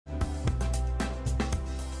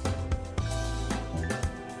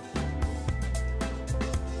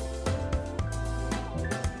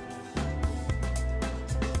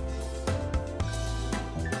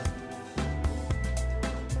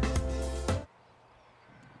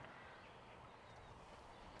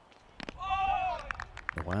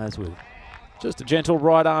Waz with just a gentle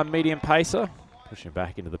right arm medium pacer, pushing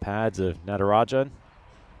back into the pads of Natarajan.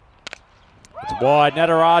 It's wide.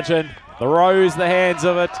 Natarajan throws the hands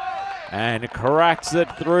of it and cracks it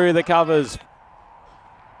through the covers.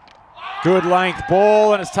 Good length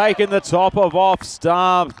ball, and it's taken the top of off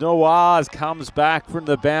stump. Nawaz comes back from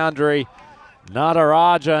the boundary.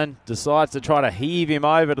 Natarajan decides to try to heave him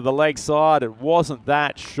over to the leg side. It wasn't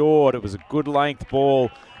that short. It was a good length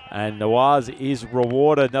ball, and Nawaz is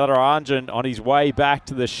rewarded. Natarajan on his way back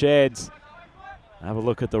to the sheds. Have a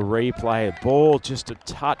look at the replay. Ball just a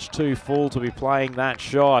touch too full to be playing that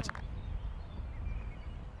shot.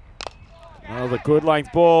 Another good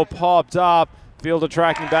length ball popped up. Fielder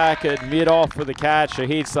tracking back at mid-off for the catch.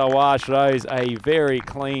 Shahid Sawar shows a very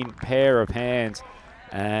clean pair of hands.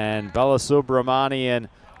 And Balasubramanian,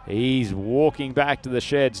 he's walking back to the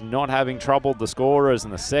sheds, not having troubled the scorers.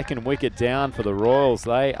 And the second wicket down for the Royals.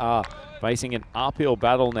 They are facing an uphill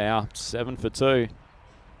battle now, 7 for 2.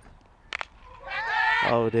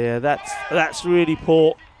 Oh dear, that's really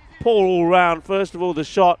poor all round. First of all, the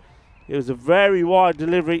shot, it was a very wide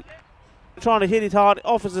delivery. Trying to hit it hard, it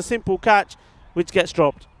offers a simple catch, which gets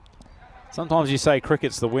dropped. Sometimes you say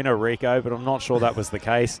cricket's the winner, Rico, but I'm not sure that was the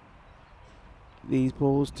case. These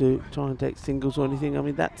balls to try and take singles or anything, I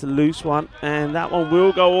mean, that's a loose one, and that one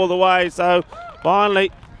will go all the way. So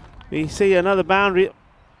finally, we see another boundary.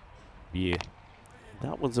 Yeah.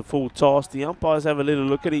 That one's a full toss. The umpires have a little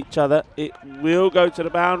look at each other. It will go to the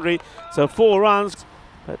boundary. So 4 runs.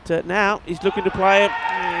 But now he's looking to play it.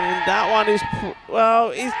 And that one is, well,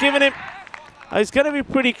 he's given him. It's going to be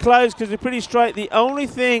pretty close because they're pretty straight. The only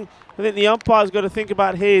thing I think the umpire's got to think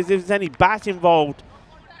about here is if there's any bat involved.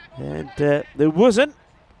 And there wasn't.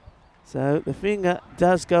 So the finger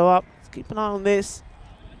does go up. Let's keep an eye on this.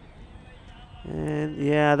 And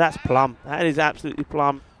yeah, that's plumb. That is absolutely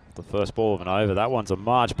plumb. The first ball of an over. That one's a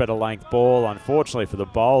much better length ball. Unfortunately for the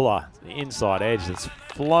bowler, the inside edge that's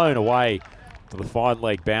flown away to the fine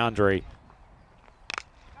leg boundary.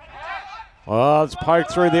 Well, it's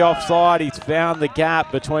poked through the offside. He's found the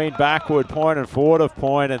gap between backward point and forward of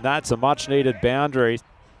point, and that's a much needed boundary.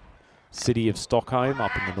 City of Stockholm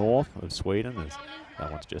up in the north of Sweden.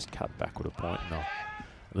 That one's just cut backward of point in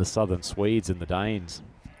the southern Swedes and the Danes.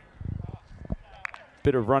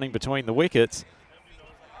 Bit of running between the wickets.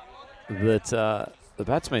 That the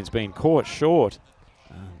batsman's been caught short.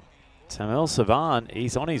 Tamil Savan,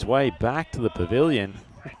 he's on his way back to the pavilion.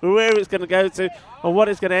 Where it's going to go to and what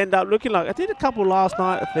it's going to end up looking like. I did a couple last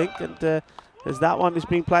night, I think, and as that one is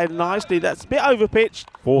being played nicely. That's a bit over-pitched.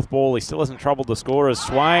 Fourth ball, he still hasn't troubled the scorers.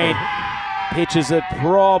 Swain pitches it,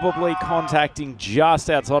 probably contacting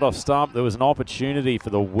just outside off stump. There was an opportunity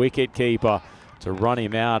for the wicket keeper to run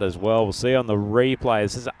him out as well. We'll see on the replay.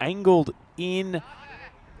 This is angled in.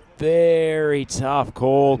 Very tough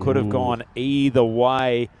call. Could have gone either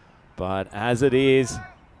way. But as it is,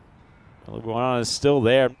 is still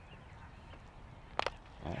there.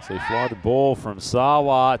 So fly the ball from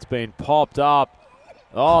Sawa. It's been popped up.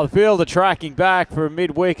 Oh, the fielder tracking back for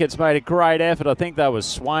mid-wickets. Made a great effort. I think that was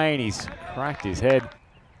Swain. He's cracked his head.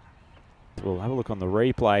 We'll have a look on the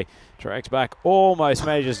replay. Tracks back. Almost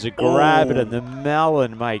manages to grab it. And the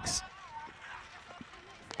melon makes...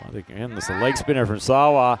 Again, there's a leg spinner from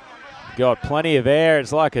Sawa. Got plenty of air.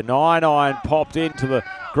 It's like a 9-iron popped into the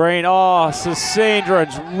green. Oh,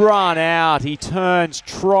 Sasindran's run out. He turns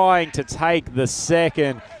trying to take the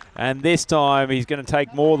second. And this time he's going to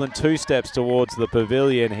take more than 2 steps towards the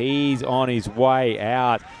pavilion. He's on his way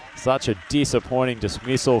out. Such a disappointing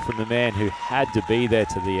dismissal from the man who had to be there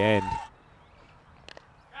to the end.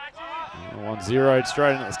 1-0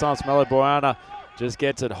 straight into the stance. Melo Boyana just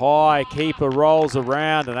gets it high. Keeper rolls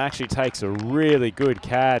around and actually takes a really good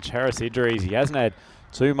catch. Harris Idris, he hasn't had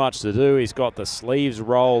too much to do. He's got the sleeves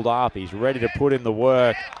rolled up. He's ready to put in the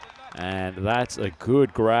work. And that's a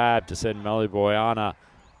good grab to send Melo Boyana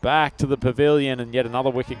back to the pavilion. And yet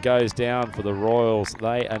another wicket goes down for the Royals.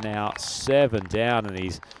 They are now 7 down, and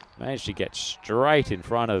he's managed to get straight in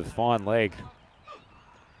front of fine leg.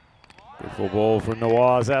 Good full ball from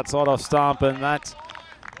Nawaz outside off stump, and that's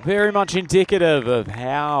very much indicative of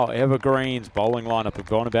how Evergreen's bowling lineup have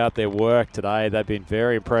gone about their work today. They've been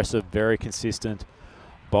very impressive, very consistent,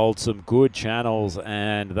 bowled some good channels,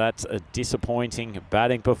 and that's a disappointing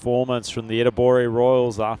batting performance from the Edinburgh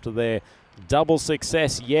Royals after their double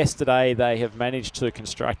success yesterday. They have managed to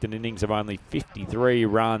construct an innings of only 53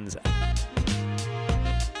 runs.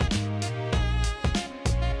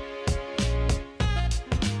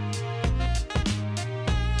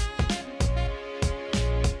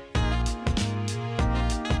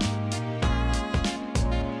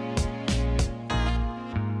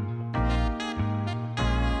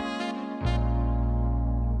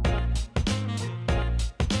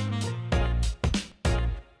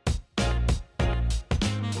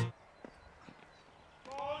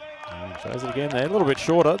 Shows it again there. A little bit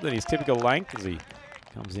shorter than his typical length as he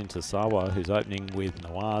comes into Sawa, who's opening with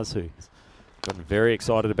Nawaz, who's gotten very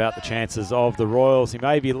excited about the chances of the Royals. He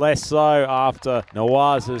may be less so after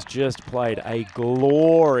Nawaz has just played a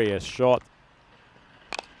glorious shot.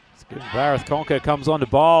 Barath Conker comes on to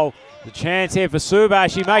bowl. The chance here for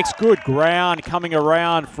Subhash. He makes good ground coming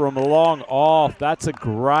around from long off. That's a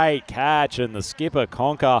great catch, and the skipper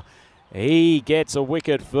Conker, he gets a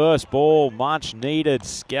wicket first ball. Much needed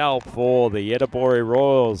scalp for the Edinburgh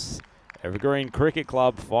Royals. Evergreen Cricket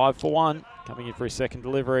Club 5 for 1, coming in for his second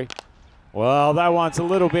delivery. Well, that one's a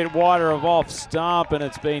little bit wider of off stump, and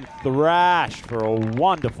it's been thrashed for a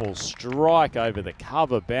wonderful strike over the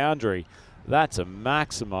cover boundary. That's a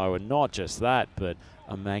Maximo, and not just that, but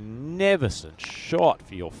a magnificent shot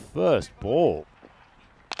for your first ball.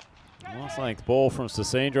 Nice length ball from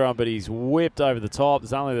Sasindra, but he's whipped over the top.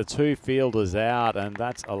 There's only the 2 fielders out, and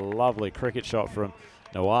that's a lovely cricket shot from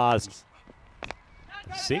Nawaz.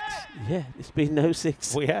 6? Yeah, it's been no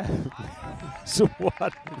 6. We have. So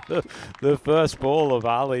what? The first ball of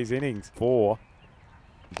Ali's innings. 4.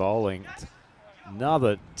 Bowling.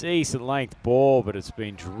 Another decent length ball, but it's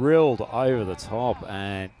been drilled over the top,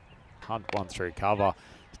 and Hunt one through cover.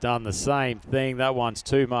 He's done the same thing. That one's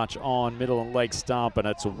too much on middle and leg stump, and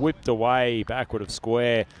it's whipped away backward of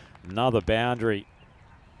square. Another boundary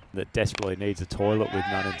that desperately needs a toilet with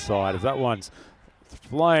none inside. As that one's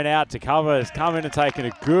flown out to cover, has come in and taken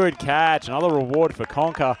a good catch. Another reward for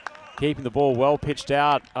Conker, keeping the ball well pitched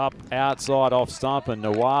out, up outside off stump, and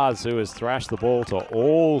Nawaz, who has thrashed the ball to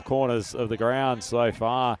all corners of the ground so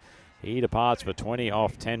far. He departs for 20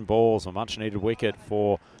 off 10 balls, a much needed wicket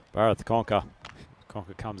for Barath Conker.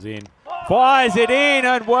 Conker comes in, fires it in,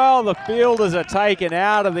 and well, the fielders are taken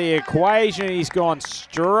out of the equation. He's gone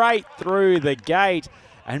straight through the gate,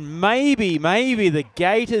 and maybe the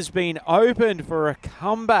gate has been opened for a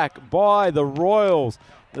comeback by the Royals.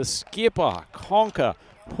 The skipper, Conker,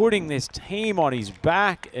 putting this team on his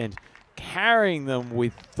back and carrying them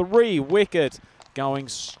with 3 wickets, going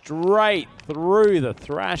straight through the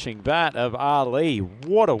thrashing bat of Ali.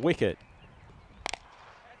 What a wicket.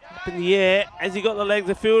 Up in the air, as he got the legs of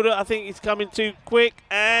the fielder, I think he's coming too quick,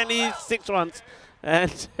 and he's 6 runs.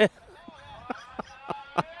 And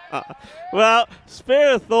well,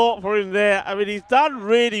 spare a thought for him there. I mean, he's done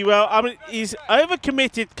really well. I mean, he's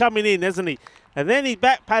overcommitted coming in, hasn't he? And then he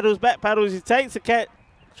back paddles, he takes the catch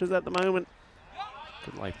at the moment.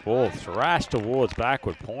 Good length ball, thrashed towards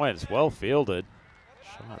backward point. It's well fielded.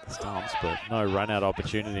 Shot at the stumps, but no run-out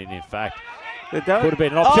opportunity. And in fact, could have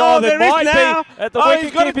been an option. Oh, there might be at the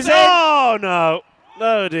wicket-keeper's end. Oh, no.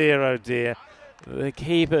 Oh, dear, oh, dear. The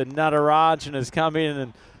keeper, Natarajan, has come in,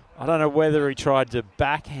 and I don't know whether he tried to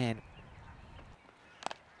backhand.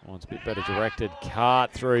 One's a bit better directed.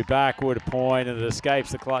 Cart through backward point, and it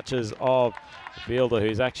escapes the clutches of the fielder,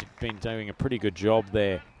 who's actually been doing a pretty good job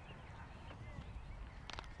there.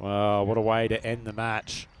 Well, what a way to end the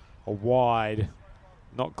match. A wide,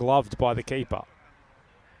 not gloved by the keeper.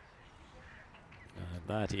 And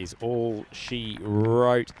that is all she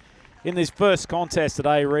wrote in this first contest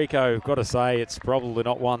today. Rico, got to say, it's probably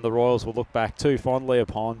not one the Royals will look back too fondly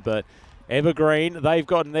upon, but Evergreen, they've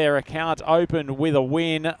gotten their account open with a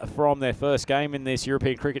win from their first game in this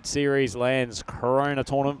European Cricket Series Landskrona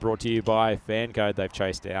tournament, brought to you by FanCode. They've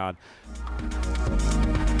chased down